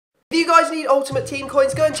If you guys need ultimate team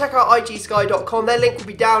coins, go and check out igsky.com. Their link will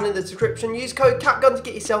be down in the description. Use code CAPGUN to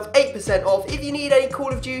get yourself 8% off. If you need any Call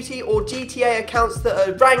of Duty or GTA accounts that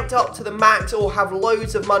are ranked up to the max or have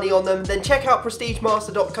loads of money on them, then check out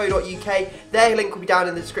prestigemaster.co.uk. Their link will be down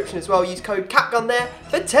in the description as well. Use code CAPGUN there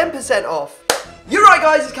for 10% off. You're right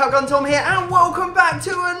guys, it's CAPGUN Tom here and welcome back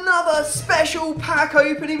to another special pack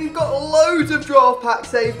opening. We've got loads of draft packs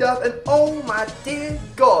saved up and oh my dear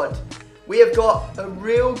God, we have got a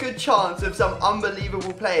real good chance of some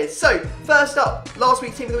unbelievable players. So, first up, last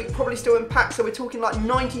week's team of the week probably still in pack, so we're talking like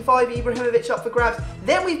 95 Ibrahimovic up for grabs.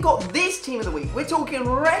 Then we've got this team of the week. We're talking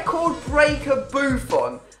record breaker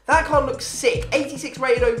Buffon. That card looks sick. 86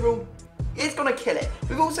 rated overall. It's going to kill it.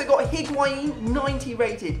 We've also got Higuain, 90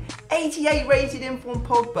 rated. 88 rated Inform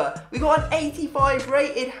Pogba. We've got an 85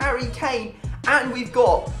 rated Harry Kane. And we've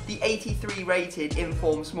got the 83 rated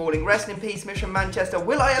Inform Smalling. Rest in peace, Mission Manchester.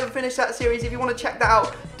 Will I ever finish that series? If you want to check that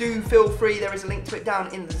out, do feel free. There is a link to it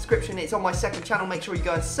down in the description. It's on my second channel. Make sure you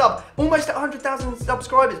go and sub. Almost at 100,000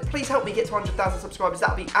 subscribers. Please help me get to 100,000 subscribers.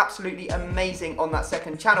 That would be absolutely amazing on that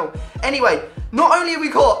second channel. Anyway, not only have we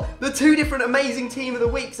got the two different amazing team of the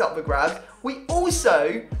weeks up for grabs, we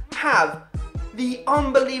also have the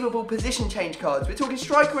unbelievable position change cards. We're talking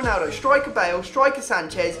Striker Ronaldo, Striker Bale, Striker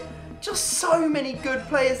Sanchez. Just so many good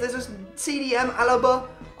players. There's just CDM, Alaba.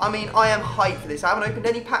 I mean, I am hyped for this. I haven't opened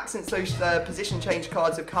any packs since those position change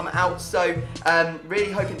cards have come out. So,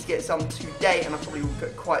 really hoping to get some today. And I probably will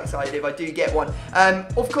get quite excited if I do get one.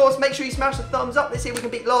 Of course, make sure you smash the thumbs up. Let's see if we can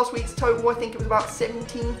beat last week's total. I think it was about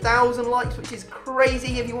 17,000 likes, which is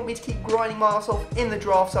crazy. If you want me to keep grinding my ass off in the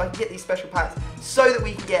draft so I can get these special packs so that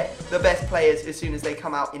we can get the best players as soon as they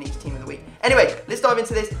come out in each team of the week. Anyway, let's dive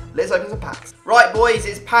into this. Let's open some packs. Right, boys,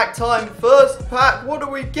 it's pack time. First pack, what do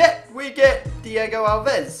we get? We get Diego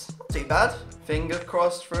Alves. Not too bad. Fingers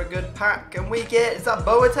crossed for a good pack. And we get, is that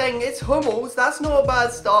Boateng? It's Hummels. That's not a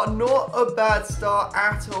bad start. Not a bad start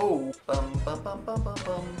at all.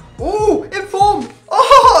 Ooh, Inform.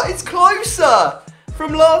 Oh, it's closer.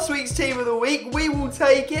 From last week's team of the week, we will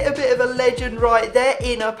take it. A bit of a legend right there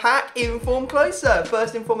in a pack. Inform closer.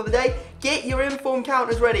 First Inform of the day. Get your Inform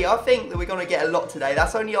counters ready. I think that we're going to get a lot today.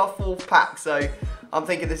 That's only our fourth pack, so I'm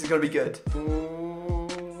thinking this is going to be good.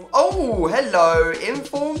 Oh, hello,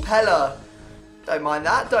 Inform Pella. Don't mind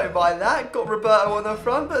that, don't mind that. Got Roberto on the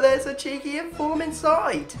front, but there's a cheeky Inform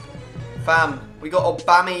inside. Fam, we got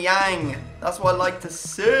Aubameyang. That's what I like to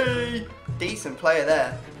see. Decent player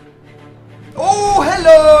there. Oh,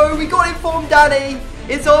 hello, we got Inform Danny.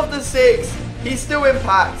 It's off the 6. He's still in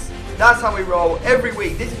packs. That's how we roll every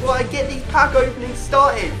week. This is why I get these pack openings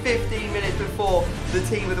started 15 minutes before the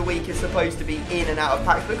team of the week is supposed to be in and out of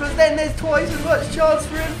packs, because then there's twice as much chance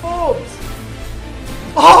for Informs.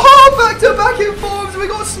 Oh, back-to-back Informs. We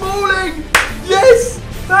got Smalling. Yes,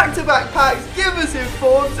 back-to-back packs. Give us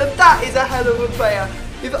Informs, and that is a hell of a player.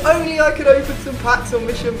 If only I could open some packs on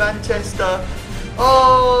Mission Manchester.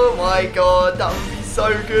 Oh my God, that would be so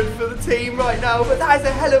good for the team right now. But that is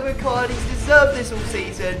a hell of a card. He's deserved this all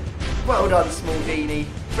season. Well done, Smaldini.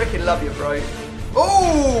 Freaking love you, bro.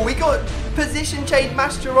 Oh, we got position change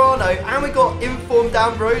Mascherano and we got Inform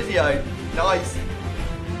D'Ambrosio. Nice.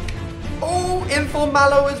 Oh, Inform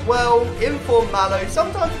Mallow as well. Inform Mallow.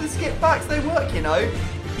 Sometimes the skip backs, they work, you know.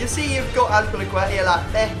 You see you've got Azpilicueta, you're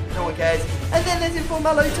like, no one cares. And then there's Inform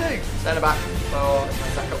Mallow too. Centre back.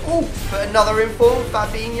 Oh, but another Inform,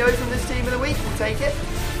 Fabinho from this team of the week. We'll take it.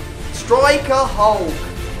 Striker Hulk.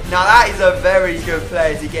 Now that is a very good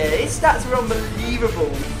player to get. His stats are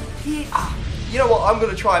unbelievable. You know what? I'm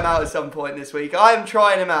going to try him out at some point this week. I am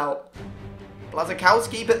trying him out.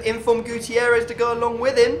 Blazakowski, but Inform Gutierrez to go along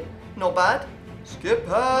with him. Not bad. Skip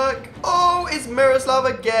pack. Oh, it's Miroslav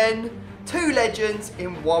again. 2 legends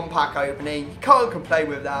in 1 pack opening. You can't complain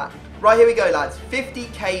with that. Right, here we go, lads.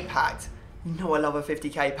 50k packed. You know I love a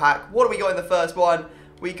 50k pack. What do we got in the first one?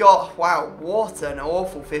 We got, wow, what an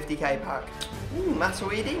awful 50k pack. Ooh,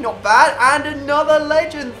 Masuidi, not bad. And another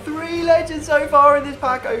legend. 3 legends so far in this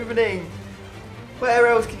pack opening. Where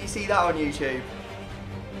else can you see that on YouTube?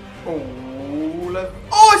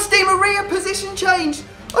 Oh, it's Di Maria position change.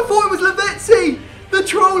 I thought it was Lavezzi. The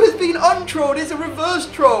troll has been untrolled. It's a reverse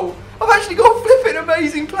troll. I've actually got a flipping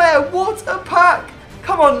amazing player. What a pack.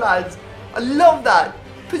 Come on, lads. I love that.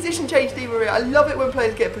 Position change Di Maria. I love it when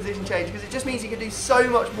players get position change because it just means you can do so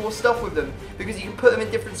much more stuff with them because you can put them in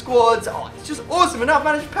different squads. Oh, it's just awesome. And I've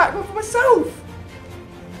managed to pack one for myself.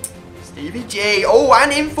 Stevie G. Oh,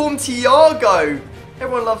 and Inform Thiago.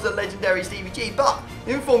 Everyone loves a legendary Stevie G, but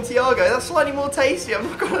Inform Thiago, that's slightly more tasty, I'm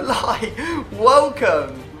not going to lie.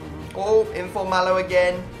 Welcome. Oh, Inform Mallow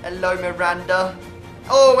again. Hello, Miranda.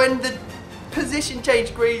 Oh, and the position change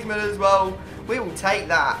Griezmann as well. We will take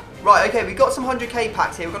that. Right, okay, we've got some 100k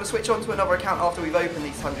packs here. We're going to switch on to another account after we've opened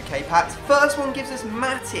these 100k packs. First one gives us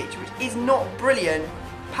Matic, which is not brilliant.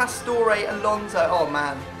 Pastore Alonso. Oh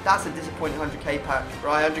man, that's a disappointing 100k pack.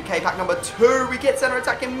 Right, 100k pack number 2. We get centre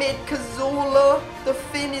attacking mid. Cazorla. The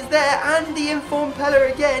Finn is there. And the informed Pella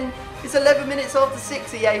again. It's 11 minutes after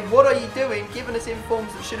 6, EA. What are you doing? Giving us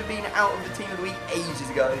informs that should have been out of the team of the week ages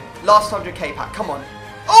ago. Last 100k pack. Come on.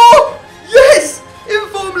 Oh! Yes!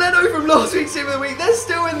 Inform Leno from last week's team of the week. They're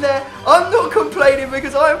still in there. I'm not complaining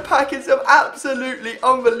because I'm packing some absolutely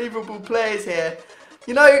unbelievable players here.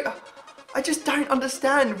 You know, I just don't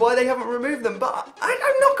understand why they haven't removed them, but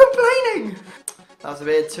I'm not complaining. That was a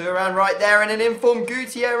bit of 2 around right there, and an informed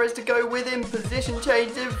Gutierrez to go with him. Position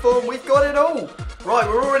change inform. We've got it all. Right,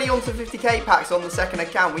 we're already on to 50k packs on the second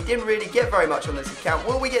account. We didn't really get very much on this account.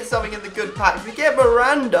 Will we get something in the good packs? We get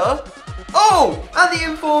Miranda. Oh, and the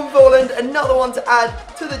informed Volland. Another one to add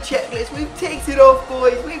to the checklist. We've ticked it off,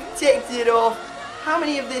 boys. We've ticked it off. How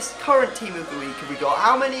many of this current team of the week have we got?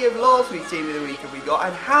 How many of last week's team of the week have we got?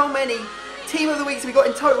 And how many team of the weeks have we got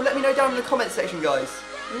in total? Let me know down in the comment section, guys.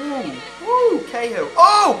 Ooh, woo, Cahill.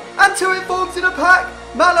 Oh, and 2 informs in a pack.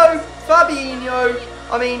 Malo, Fabinho.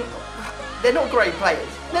 I mean, they're not great players.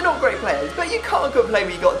 They're not great players, but you can't complain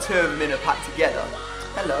when you got 2 of them in a pack together.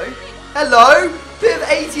 Hello. Hello. Bit of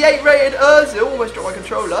 88 rated Ozil. Almost dropped my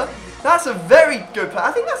controller. That's a very good player.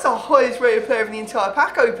 I think that's the highest rated player in the entire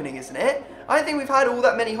pack opening, isn't it? I don't think we've had all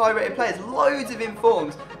that many high rated players. Loads of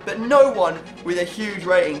informs, but no one with a huge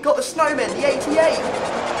rating. Got the Snowman, the 88.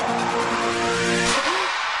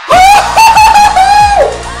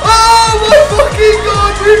 Oh my fucking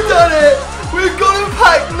god, we've done it! We've got a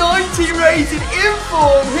pack 90 rated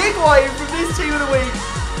inform Higuain from this team of the week.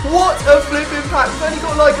 What a flipping pack. We've only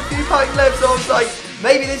got like a few packs left, so I was like,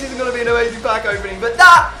 maybe this isn't going to be an amazing pack opening, but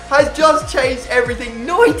that has just changed everything.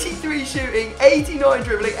 93 shooting, 89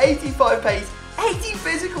 dribbling, 85 pace, 80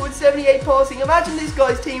 physical and 78 passing. Imagine this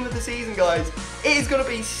guy's team of the season, guys. It is going to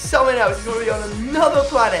be something else. He's going to be on another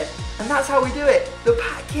planet. And that's how we do it. The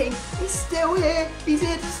Pack King is still here. He's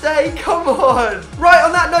here to stay. Come on. Right,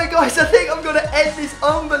 on that note, guys, I think I'm going to end this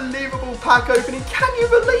unbelievable pack opening. Can you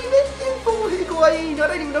believe it? Inform Higuain. I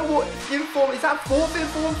don't even know what inform. Is that 4th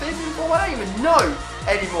inform, 5th inform? I don't even know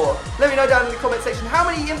anymore. Let me know down in the comment section. How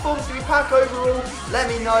many informs do we pack overall? Let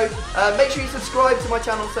me know. Make sure you subscribe to my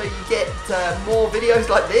channel so you get more videos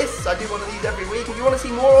like this. I do one of these every week. If you want to see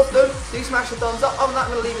more of them, do smash the thumbs up. Other than that,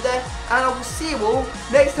 I'm going to leave it there. And I will see you all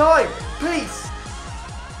next time. Peace.